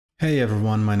Hey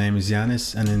everyone, my name is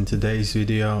Yanis, and in today's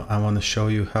video I want to show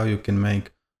you how you can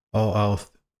make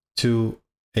OAuth2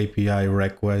 API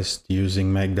request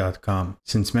using make.com.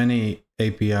 Since many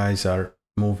APIs are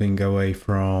moving away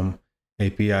from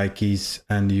API keys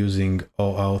and using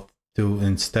OAuth2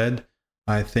 instead,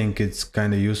 I think it's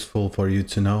kind of useful for you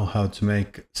to know how to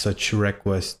make such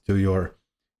requests to your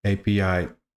API.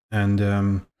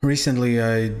 And recently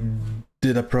I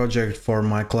did a project for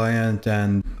my client,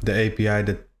 and the API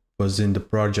that was in the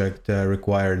project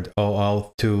required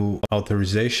OAuth2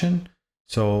 authorization.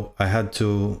 So I had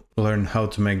to learn how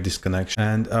to make this connection,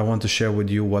 and I want to share with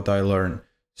you what I learned.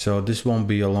 So this won't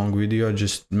be a long video,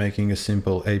 just making a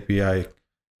simple API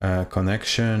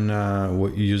connection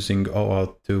using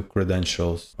OAuth2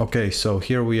 credentials. Okay, so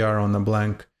here we are on a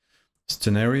blank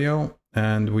scenario,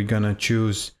 and we're gonna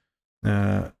choose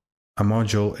a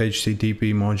module,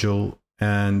 HTTP module,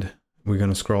 and we're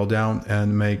going to scroll down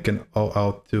and make an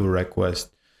OAuth2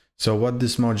 request. So what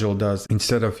this module does,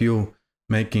 instead of you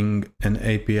making an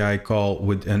API call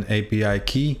with an API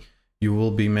key, you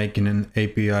will be making an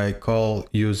API call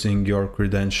using your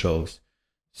credentials.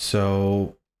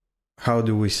 So how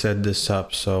do we set this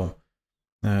up? So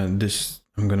I'm going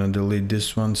to delete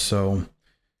this one. So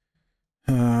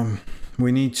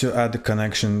we need to add a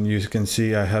connection. You can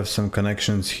see I have some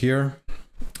connections here.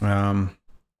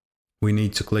 We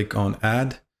need to click on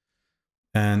add,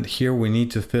 and here we need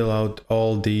to fill out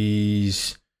all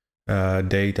these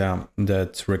data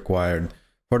that's required.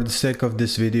 For the sake of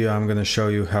this video, I'm going to show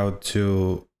you how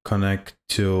to connect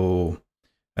to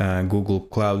Google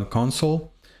Cloud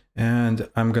Console, and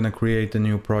I'm going to create a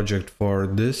new project for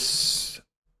this,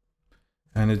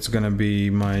 and it's going to be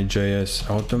my JS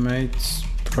Automates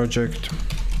project.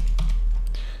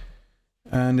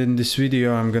 And in this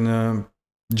video I'm going to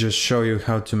just show you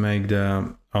how to make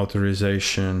the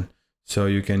authorization, so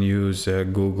you can use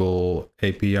Google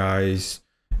APIs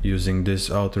using this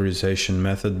authorization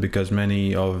method, because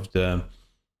many of the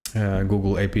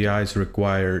Google APIs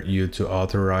require you to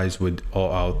authorize with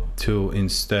OAuth2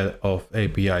 instead of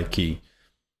API key.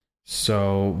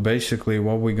 So basically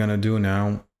what we're gonna do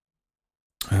now,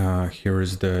 here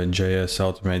is the JS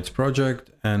Automates project,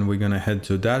 and we're gonna head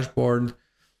to dashboard,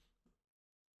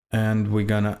 and we're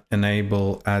gonna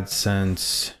enable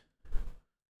AdSense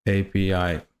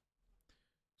API.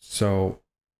 So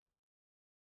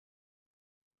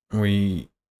we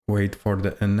wait for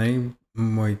the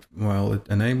wait while it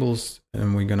enables,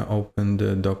 and we're gonna open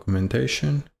the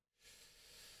documentation.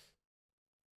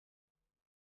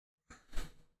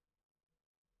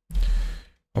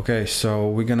 Okay, so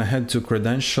we're gonna head to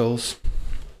credentials,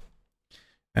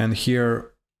 and here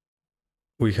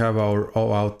we have our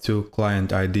OAuth2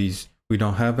 client IDs. We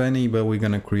don't have any, but we're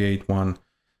gonna create one.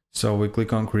 So we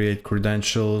click on create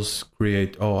credentials,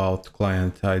 create OAuth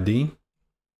client ID.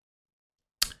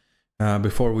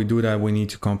 Before we do that, we need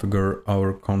to configure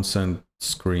our consent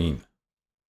screen.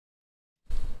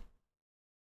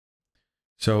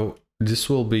 So this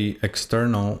will be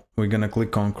external. We're gonna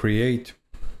click on create,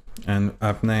 and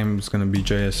app name is gonna be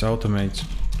JS Automates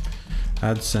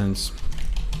AdSense.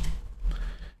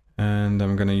 And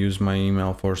I'm gonna use my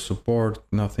email for support.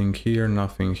 Nothing here,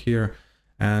 nothing here.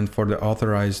 And for the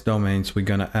authorized domains, we're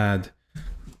gonna add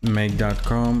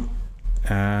make.com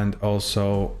and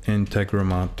also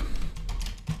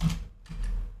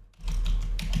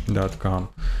integromat.com.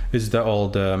 It's the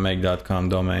old make.com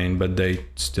domain, but they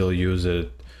still use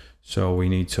it, so we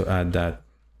need to add that.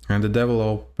 And the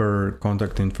developer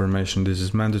contact information, this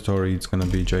is mandatory. It's gonna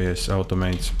be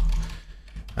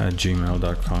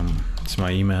jsautomates@gmail.com. It's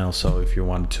my email, so if you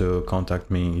want to contact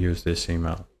me, use this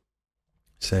email.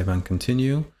 Save and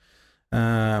continue.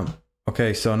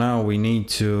 Okay, so now we need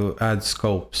to add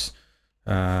scopes.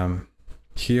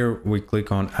 Here we click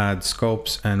on add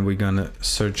scopes, and we're gonna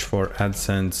search for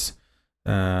AdSense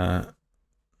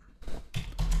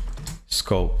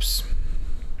scopes.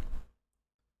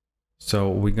 So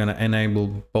we're gonna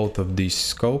enable both of these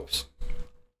scopes.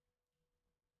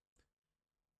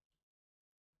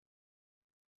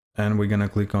 And we're gonna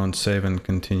click on save and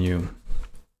continue.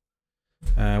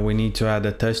 We need to add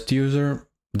a test user.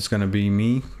 It's gonna be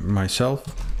myself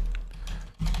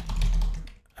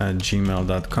at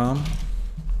gmail.com.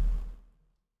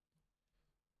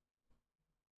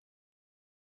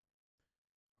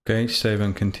 Okay, save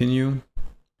and continue.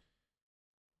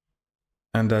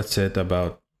 And that's it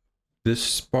about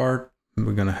this part.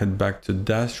 We're gonna head back to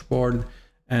dashboard,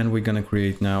 and we're gonna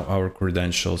create now our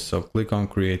credentials. So click on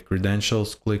create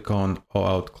credentials, click on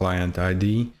OAuth client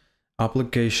ID.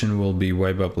 Application will be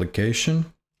web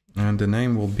application, and the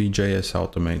name will be JS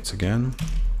Automates again.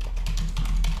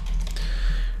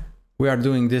 We are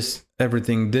doing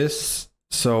everything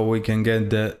so we can get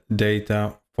the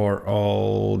data for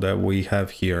all that we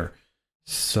have here.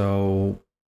 So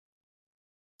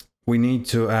we need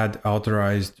to add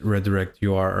authorized redirect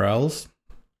URLs.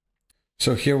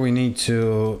 So here we need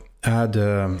to add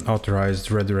authorized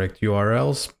redirect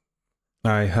URLs.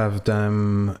 I have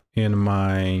them in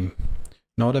my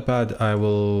Notepad. I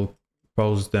will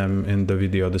post them in the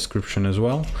video description as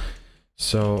well.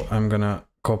 So I'm gonna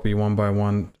copy one by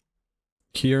one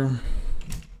here.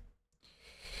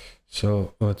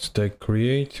 So let's take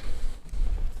create.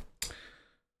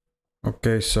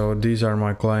 Okay, so these are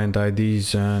my client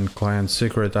IDs and client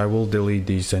secret. I will delete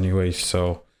these anyway,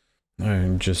 so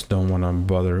I just don't want to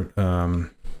bother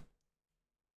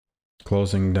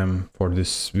closing them for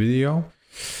this video.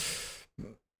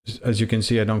 As you can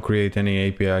see, I don't create any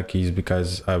API keys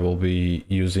because I will be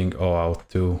using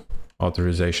OAuth2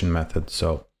 authorization method.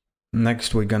 So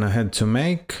next we're gonna head to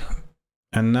make,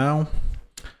 and now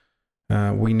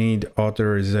we need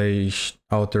authorized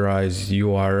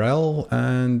URL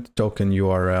and token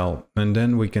URL, and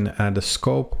then we can add a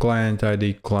scope, client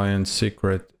ID, client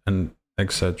secret, and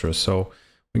etc. So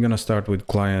we're gonna start with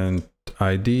client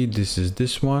ID. This is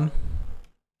this one,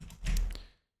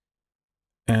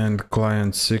 and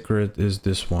client secret is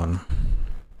this one.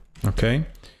 Okay,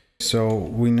 so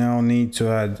we now need to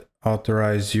add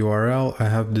authorized URL. I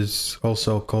have this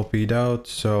also copied out,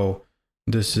 so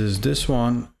this is this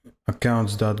one,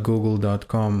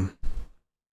 accounts.google.com,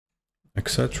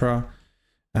 etc.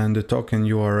 And the token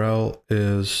URL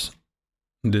is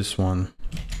this one.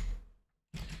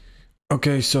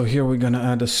 Okay, so here we're gonna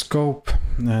add a scope,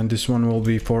 and this one will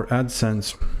be for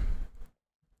AdSense.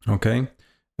 Okay,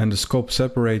 and the scope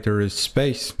separator is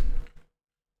space,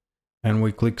 and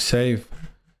we click save.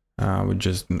 We're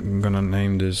just gonna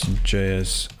name this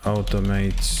JS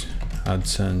automates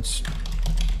AdSense.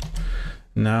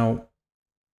 Now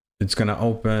it's gonna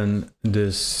open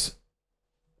this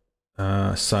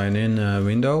sign in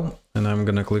window, and I'm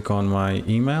gonna click on my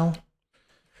email,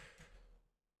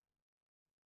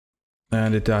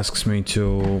 and it asks me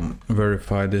to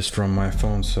verify this from my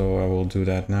phone, so I will do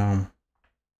that now.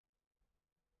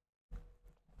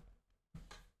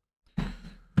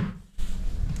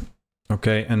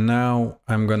 Okay, and now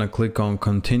I'm gonna click on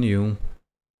continue.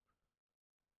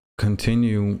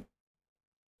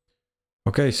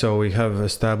 Okay, so we have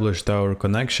established our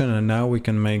connection, and now we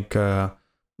can make a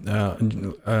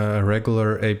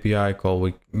regular API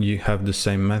call. You have the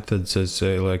same methods as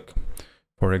like,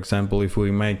 for example, if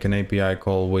we make an API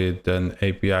call with an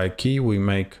API key, we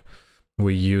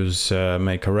use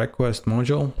make a request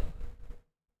module,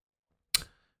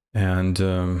 and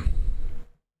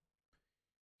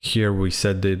here we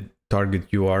set the target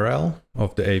URL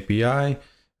of the API,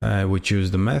 we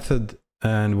choose the method,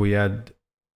 and we add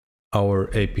our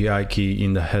API key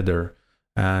in the header,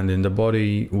 and in the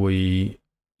body we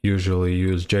usually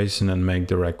use JSON and make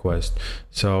the request.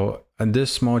 So, and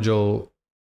this module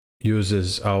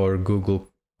uses our Google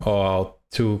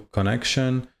OAuth2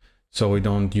 connection, so we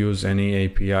don't use any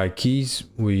API keys.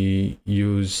 We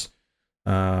use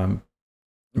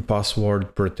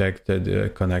password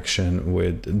protected connection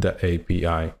with the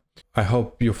API. I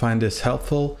hope you find this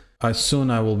helpful. Soon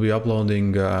I will be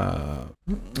uploading a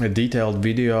detailed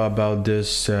video about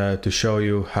this to show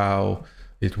you how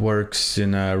it works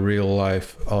in a real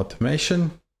life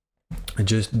automation.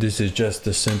 This is just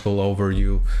a simple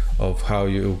overview of how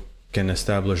you can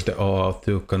establish the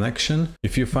OAuth2 connection.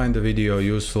 If you find the video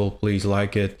useful, please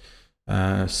like it,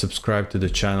 subscribe to the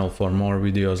channel for more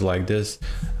videos like this,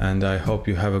 and I hope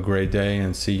you have a great day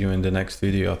and see you in the next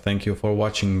video. Thank you for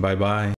watching. Bye bye.